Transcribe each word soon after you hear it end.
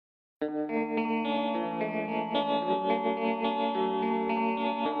If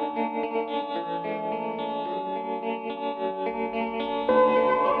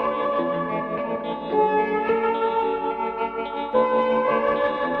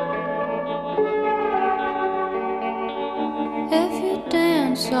you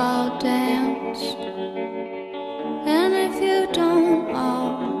dance, I'll dance. And if you don't,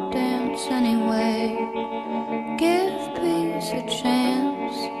 I'll dance anyway. Give peace a chance.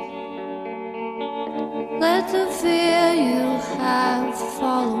 Let the fear you have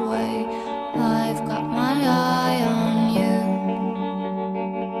fall away. I've got my eye on you.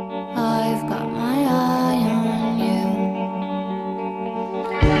 I've got my eye on you.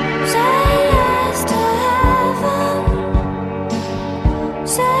 Say yes to heaven.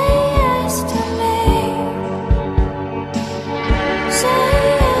 Say yes to me. Say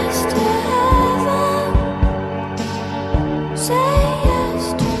yes to heaven. Say yes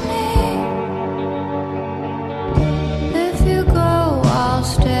to me. If you go, I'll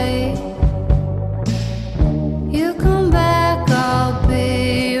stay. You come back, I'll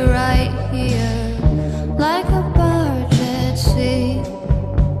be right here, like a barge at sea.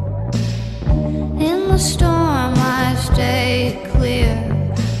 In the storm I stay clear,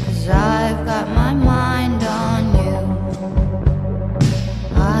 'cause I've got my mind on you.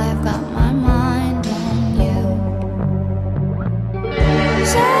 I've got my mind on you.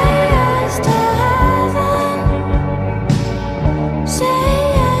 Say yes to heaven. Say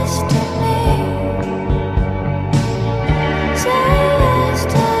yes to me. Say yes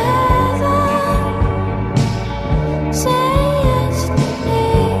to heaven. Say yes to me.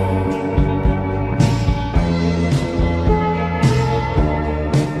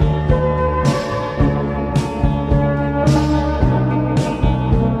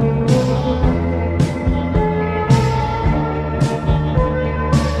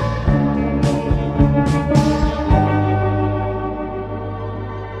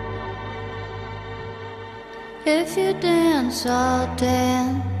 If you dance, I'll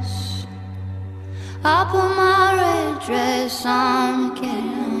dance. I'll put my red dress on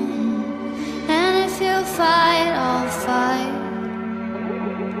again. And if you fight, I'll fight.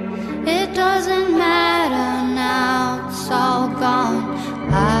 It doesn't matter now, it's all gone.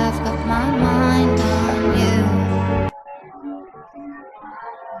 I've got my mind on you.